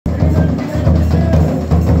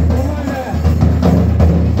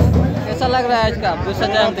कैसा लग रहा है आज का बिरसा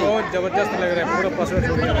जयंती? बहुत जबरदस्त लग रहा है, पूरा पसीना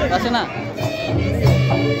छूट गया है। पसीना।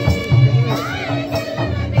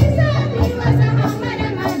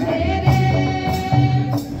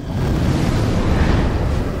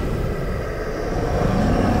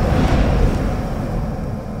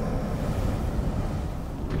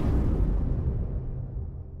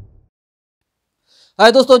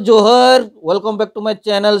 हाय दोस्तों, जोहर, welcome back to my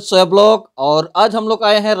channel सोयव्लॉग। और आज हम लोग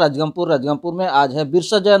आए हैं राजगंगपुर में। आज है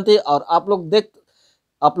बिरसा जयंती और आप लोग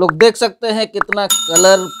देख सकते हैं कितना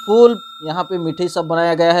कलरफुल यहाँ पे मिठाई सब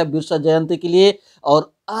बनाया गया है बिरसा जयंती के लिए।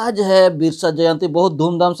 और आज है बिरसा जयंती, बहुत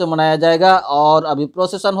धूमधाम से मनाया जाएगा। और अभी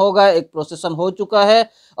प्रोसेसन होगा, एक प्रोसेसन हो चुका है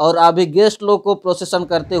और अभी गेस्ट लोग को प्रोसेसन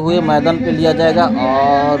करते हुए मैदान पे लिया जाएगा।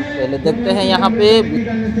 और पहले देखते हैं यहाँ पे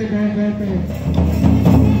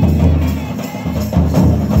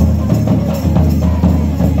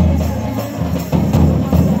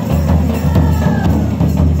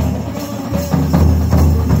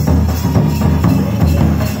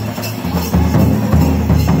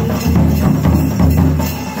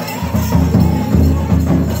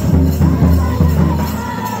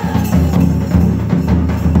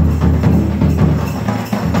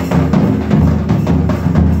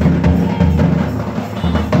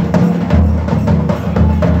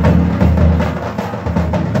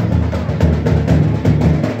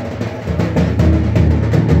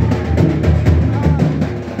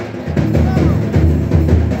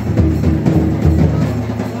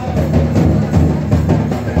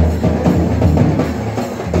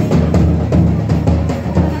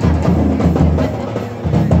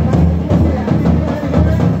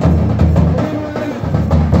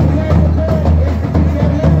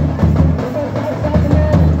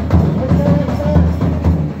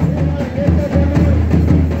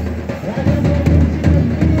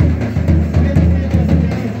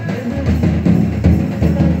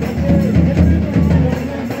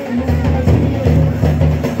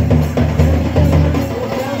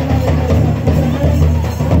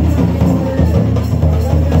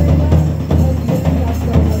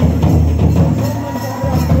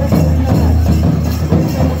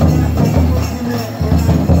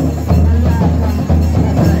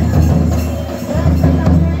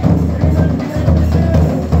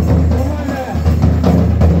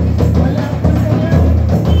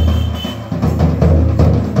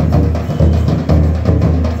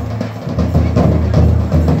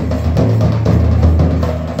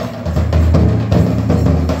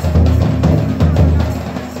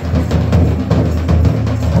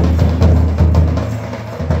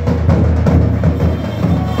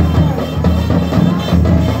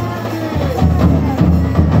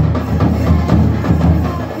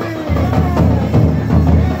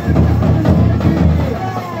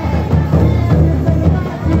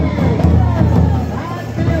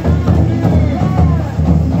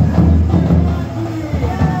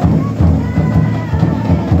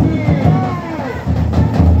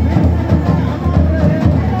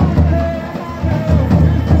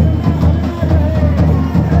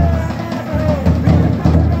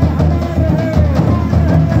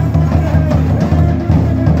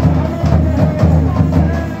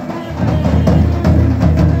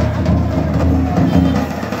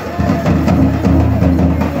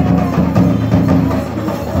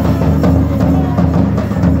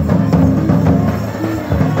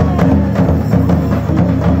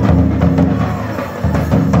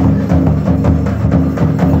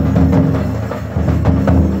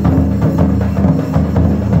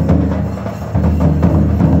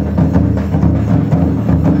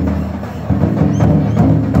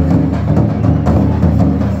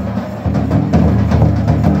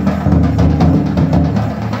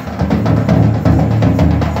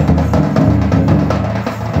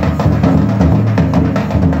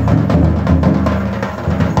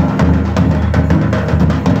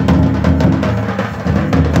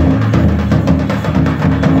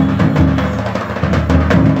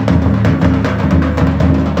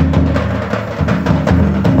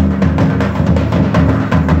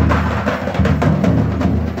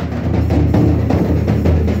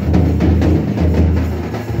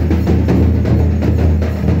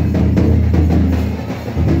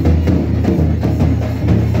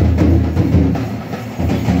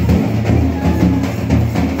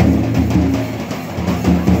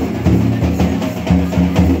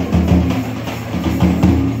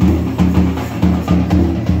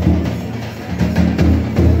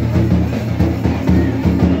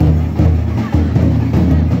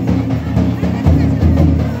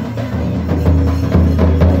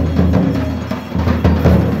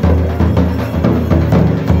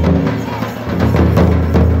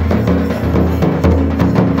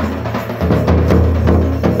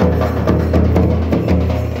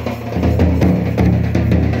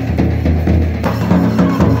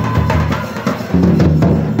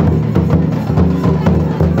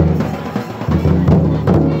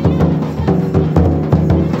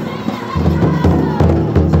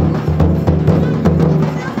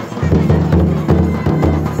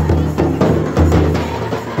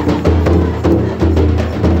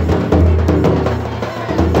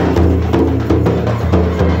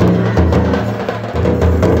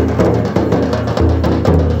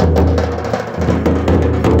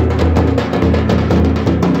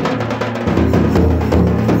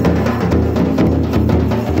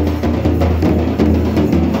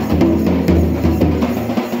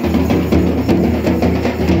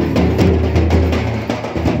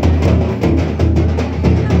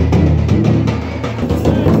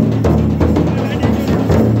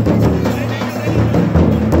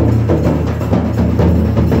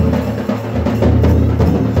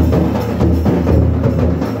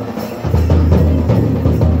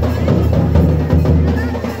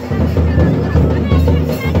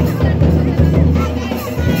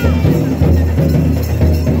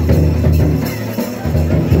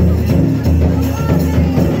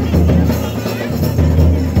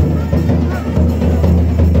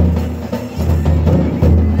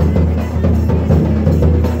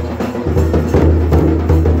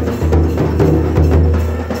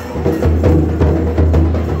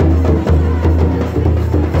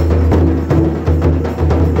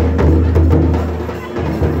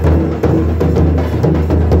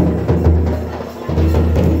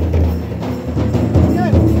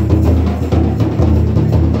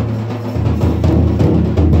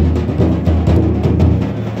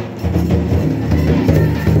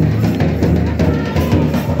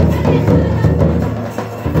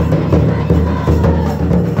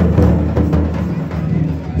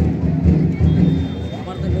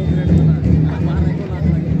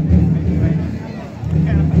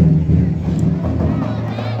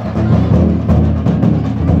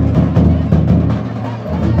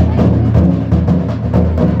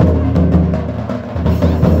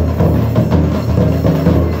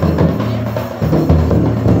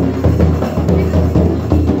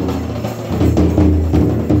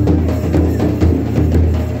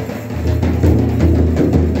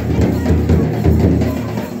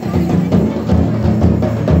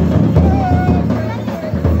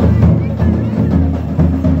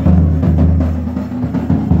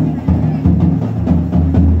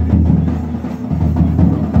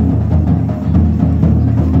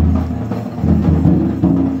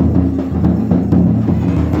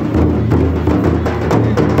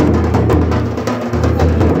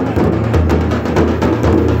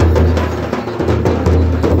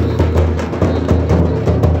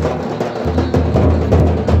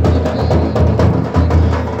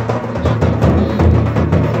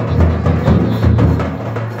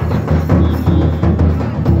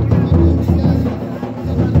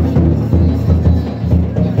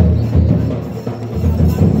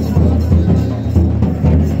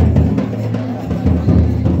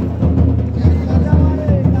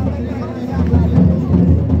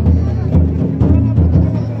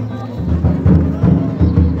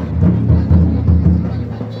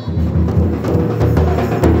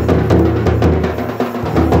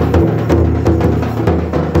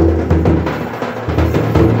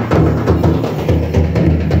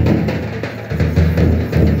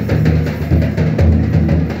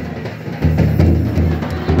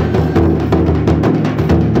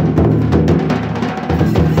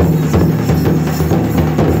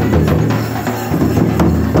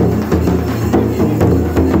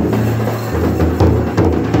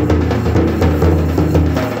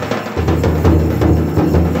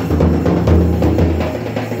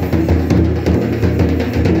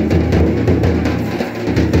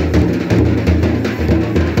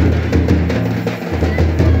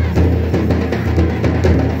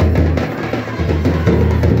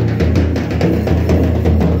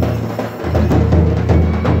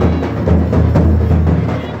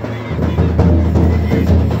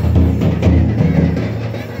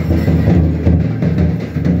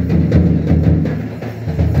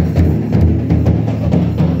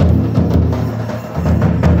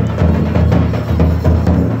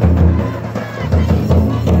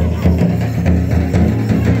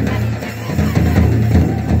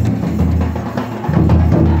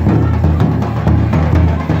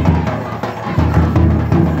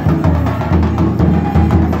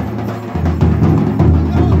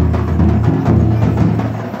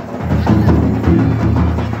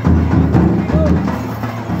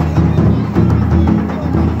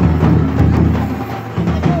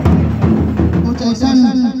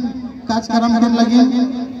लगे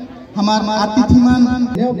हमार अतिथिमान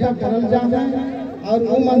न्योता करल जाए और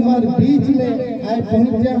उ मन हमार बीच में आए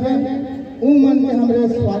पहुंच जाए। उ मन के हमरे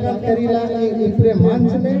स्वागत करीला पूरे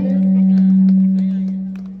मंच में।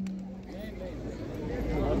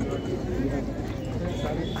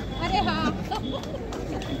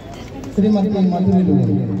 श्रीमती मधुरी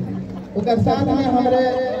लोग ओकर साथ में हमरे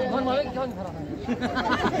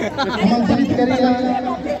आमंत्रित करीला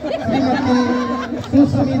श्रीमती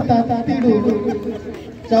सुस्मिता तिड़ू,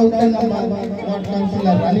 चौथा नंबर वार्ड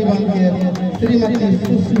काउंसिलर रानीबाग के श्रीमती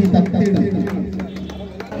सुस्मिता तिड़ू।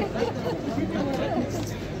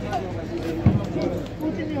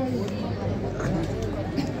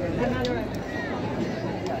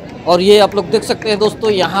 और ये आप लोग देख सकते हैं दोस्तों,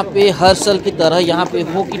 यहाँ पे हर साल की तरह यहाँ पे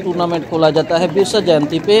हॉकी टूर्नामेंट खोला जाता है बिरसा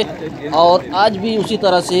जयंती पे। और आज भी उसी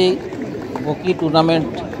तरह से हॉकी टूर्नामेंट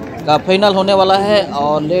का फाइनल होने वाला है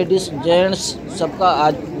और लेडीज़ जेंट्स सबका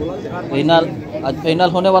आज फाइनल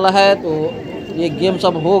होने वाला है। तो ये गेम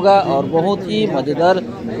सब होगा और बहुत ही मज़ेदार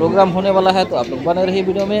प्रोग्राम होने वाला है। तो आप लोग बने रहिए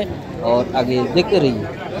वीडियो में और आगे देखते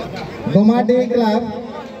रहिए। गोमाडी क्लब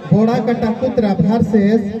बोड़ा कटा पुत्रा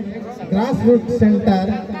वर्सेस ग्रास रूट सेंटर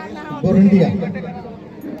बुरुंडिया।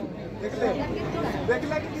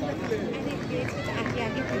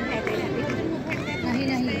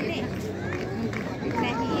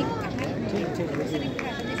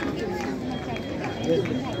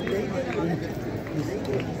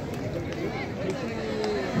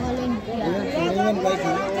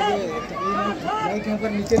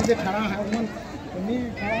 नीचे नीचे खड़ा है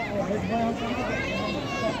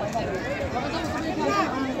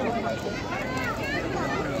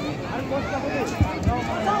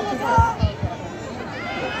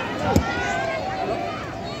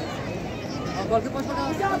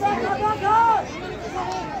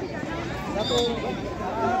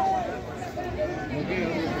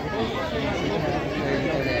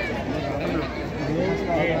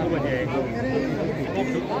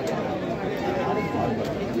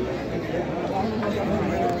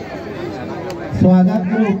स्वागत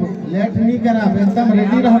ग्रुप लेट नहीं करा, एकदम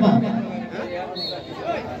रेडी रहबा।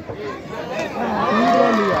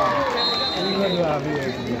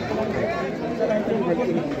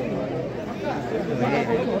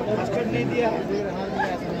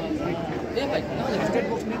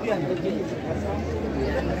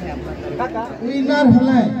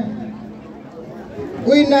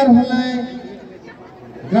 Winner हलाय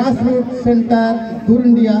grass root centre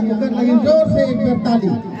बुरुंडिया। ओकर लगी जोर से एक बार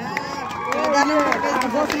ताली।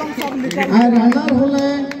 रनर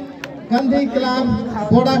हलाय गांधी क्लब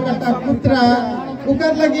बोड़ा कटा पुत्रा,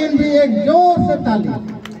 ओकर लगी भी एक जोर से ताली।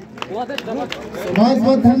 बहुत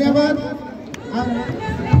बहुत धन्यवाद।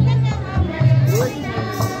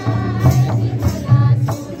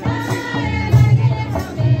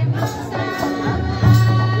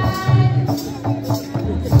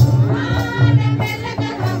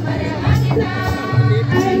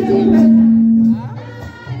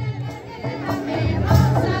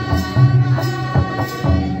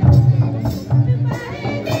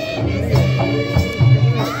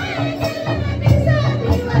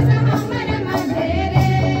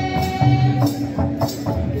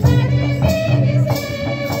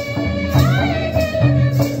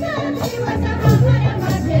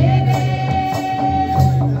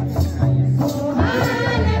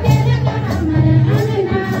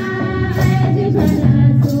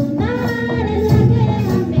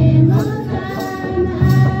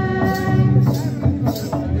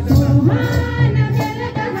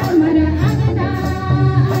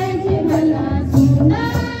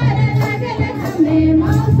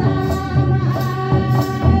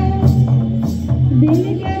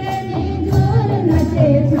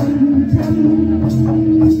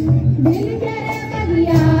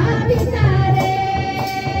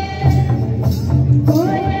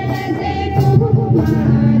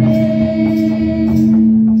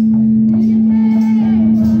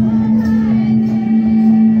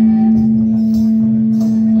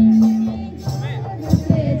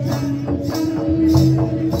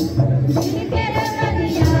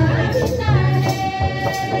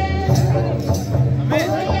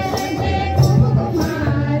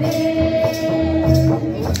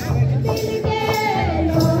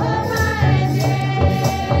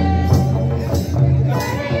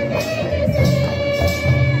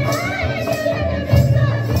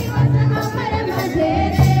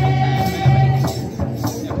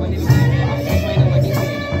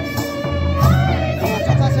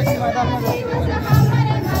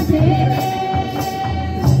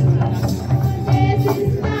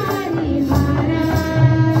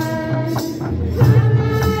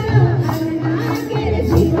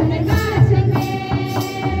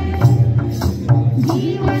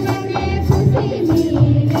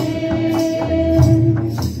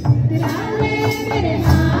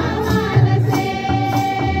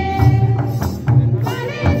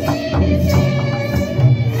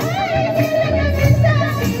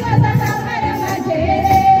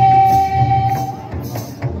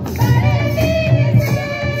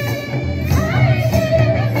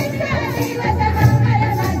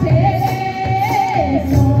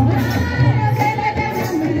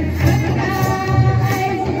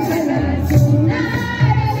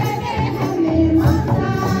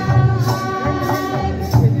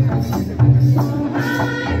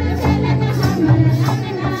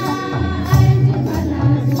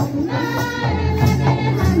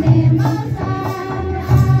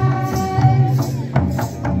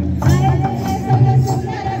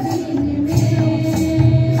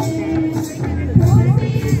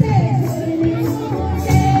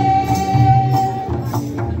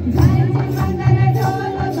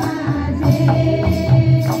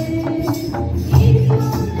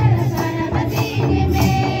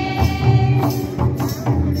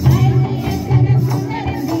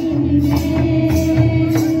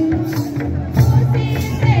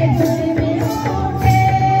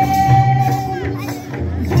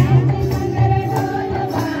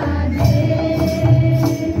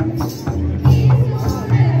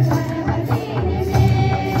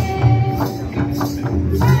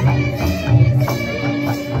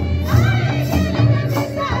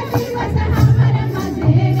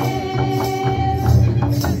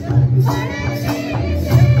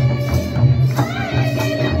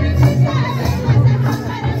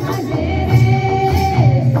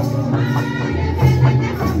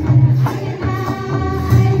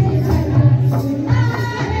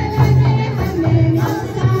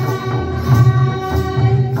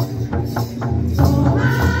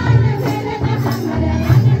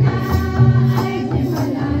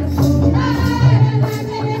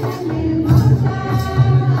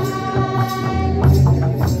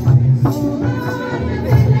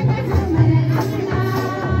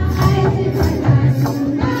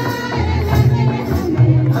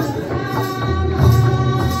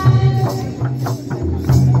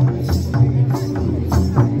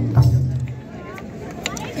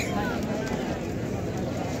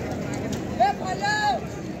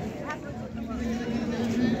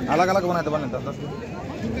 अलग बनाए तो बने 10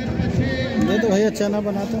 ये तो भाई अच्छा ना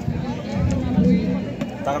बना तो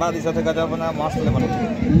तगड़ा दिशा से गजब बना मस्त ले बना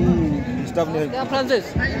डिस्टर्ब नहीं क्या फ्रांसिस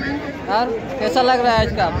यार कैसा लग रहा है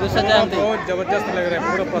आज का बिरसा जयंती? बहुत जबरदस्त लग रहा है,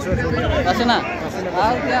 पूरा पसीना छूट गया। पसीना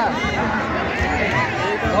और क्या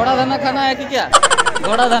घोड़ा धना खाना है कि क्या?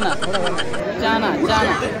 घोड़ा धना चाना चाना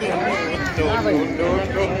हाँ भाई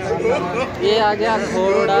ये आ गया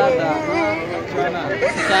घोड़ा धना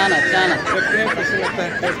चाना चाना। देखते हैं कैसे लगता है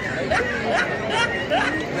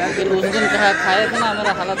फिर उस दिन खाए थे ना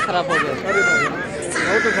मेरा हालत खराब हो गया।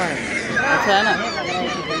 बहुत अच्छा है। अच्छा है ना?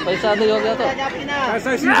 पैसा अधिक हो गया तो ऐसा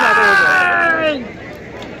इसी ज़्यादा हो गया।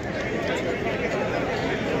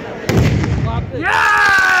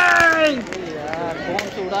 यार कौन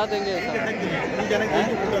से उड़ा देंगे ऐसा?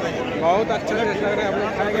 बहुत अच्छा टेस्ट लग रहा है। हम लोग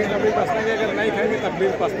खाएंगे कभी पछताएंगे, अगर नहीं खाएंगे तब भी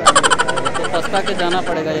पछताएंगे। तो पछता के जाना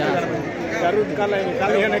पड़ेगा यहाँ से। जरूर कल आएंगे, कल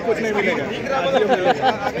यहाँ नहीं कुछ नहीं मिलेगा।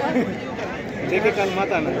 देखिए कल मत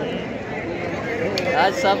आना,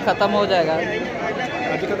 आज सब खत्म हो जाएगा।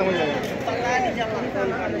 आज खत्म हो जाएगा।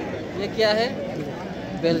 ये क्या है?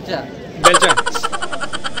 बेलचा बेलचा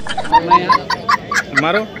मैं यहाँ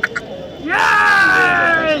मारो।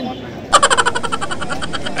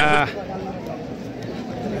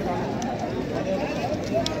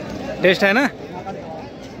 टेस्ट है ना?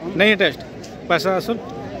 नहीं है टेस्ट, पैसा असूल।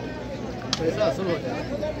 पैसा असूल हो जाएगा।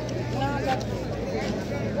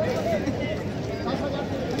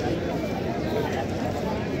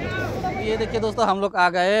 ये देखिए दोस्तों हम लोग आ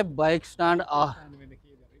गए बाइक स्टैंड।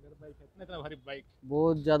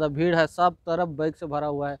 बहुत ज़्यादा भीड़ है, सब तरफ बाइक से भरा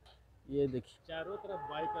हुआ है। ये देखिए चारों तरफ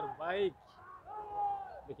बाइक और बाइक।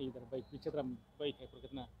 देखिए इधर बाइक, पीछे तरफ बाइक है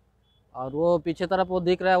कितना। और वो पीछे तरफ वो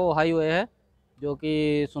दिख रहा है वो हाईवे है जो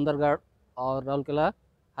कि सुंदरगढ़ और राउरकेला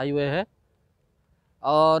हाईवे है।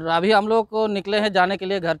 और अभी हम लोग को निकले हैं जाने के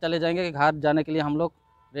लिए, घर चले जाएंगे। घर जाने के लिए हम लोग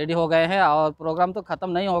रेडी हो गए हैं और प्रोग्राम तो ख़त्म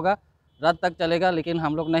नहीं होगा, रात तक चलेगा, लेकिन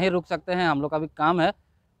हम लोग नहीं रुक सकते हैं। हम लोग का भी काम है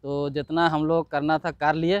तो जितना हम लोग करना था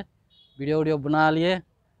कर लिए, वीडियो बना लिए।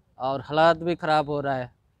 और हालात भी ख़राब हो रहा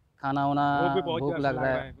है, खाना वाना भूख लग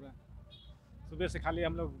रहा है। सुबह से खाली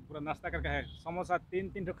हम लोग पूरा नाश्ता करके है, समोसा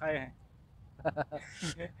 3 तो खाए हैं।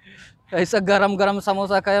 ऐसा गरम गरम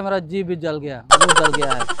समोसा खाया मेरा जी भी जल गया, मुँह जल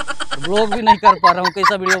गया है। ब्लॉग भी नहीं कर पा रहा हूँ,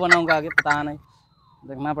 कैसा वीडियो बनाऊंगा आगे पता नहीं,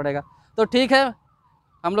 देखना पड़ेगा। तो ठीक है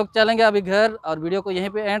हम लोग चलेंगे अभी घर और वीडियो को यहीं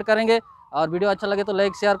पे एंड करेंगे। और वीडियो अच्छा लगे तो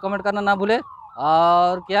लाइक शेयर कमेंट करना ना भूले,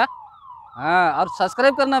 और क्या हाँ और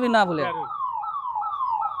सब्सक्राइब करना भी ना भूले।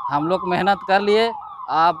 हम लोग मेहनत कर लिए,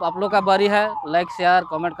 आप लोग का बारी है, लाइक शेयर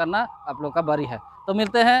कमेंट करना आप लोग का बारी है। तो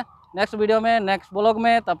मिलते हैं नेक्स्ट वीडियो में, नेक्स्ट ब्लॉग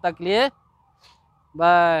में, तब तक के लिए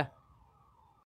बाय।